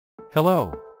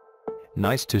Hello.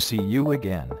 Nice to see you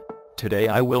again. Today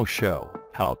I will show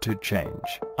how to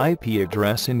change IP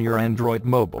address in your Android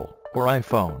mobile or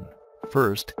iPhone.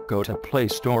 First, go to Play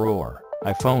Store or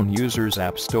iPhone user's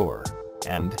App Store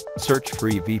and search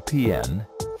free VPN.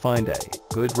 Find a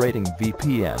good rating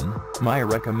VPN. My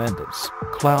recommend is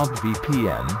Cloud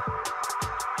VPN.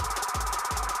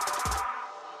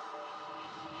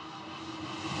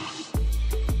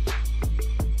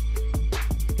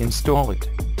 Install it.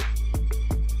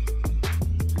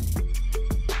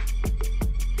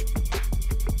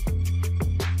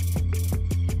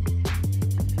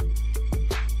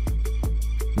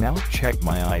 Now check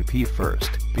my IP first,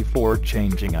 before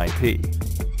changing IP.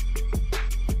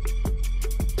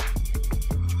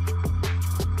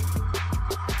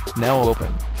 Now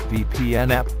open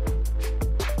VPN app.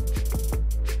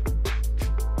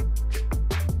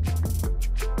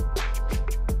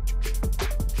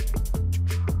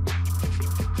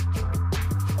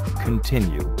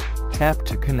 Continue. Tap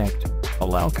to connect.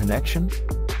 Allow connection.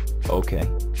 OK.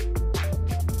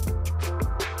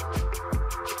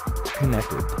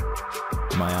 Connected.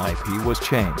 My IP was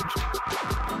changed.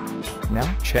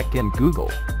 Now check in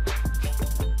Google.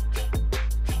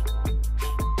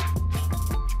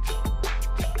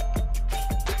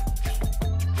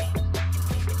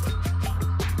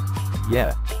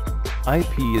 Yeah.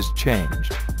 IP is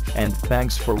changed. And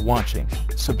thanks for watching.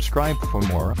 Subscribe for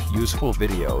more useful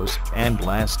videos, and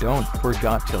last don't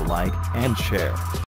forget to like and share.